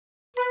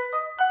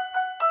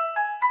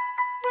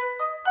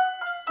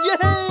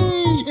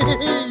Yay!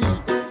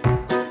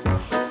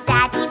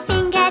 Daddy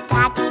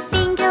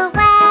finger,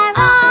 where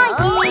are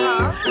you?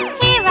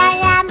 Here I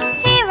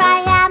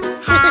am,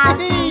 how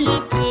do you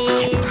do?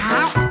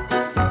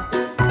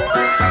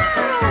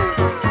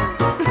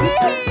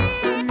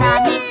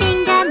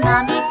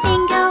 Mummy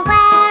finger,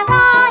 where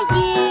are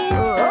you?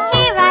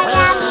 Here I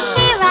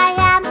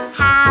am,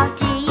 how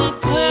do you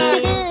do?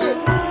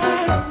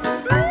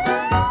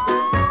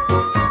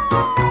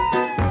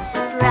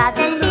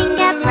 Brother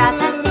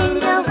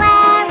finger,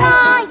 where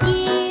are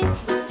you?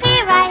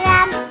 Here I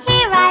am,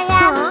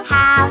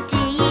 how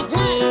do you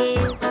do?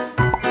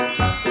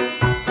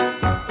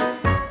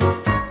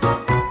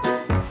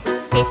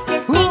 Sister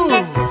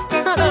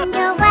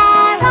finger,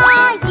 where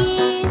are you?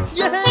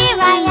 Here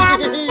I am,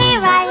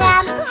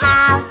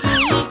 how do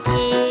you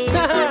do?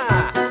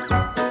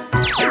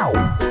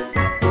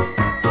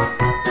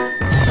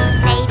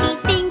 Baby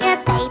finger,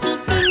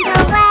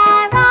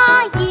 where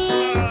are you?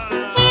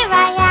 Here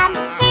I am,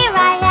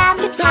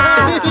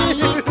 how do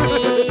you do?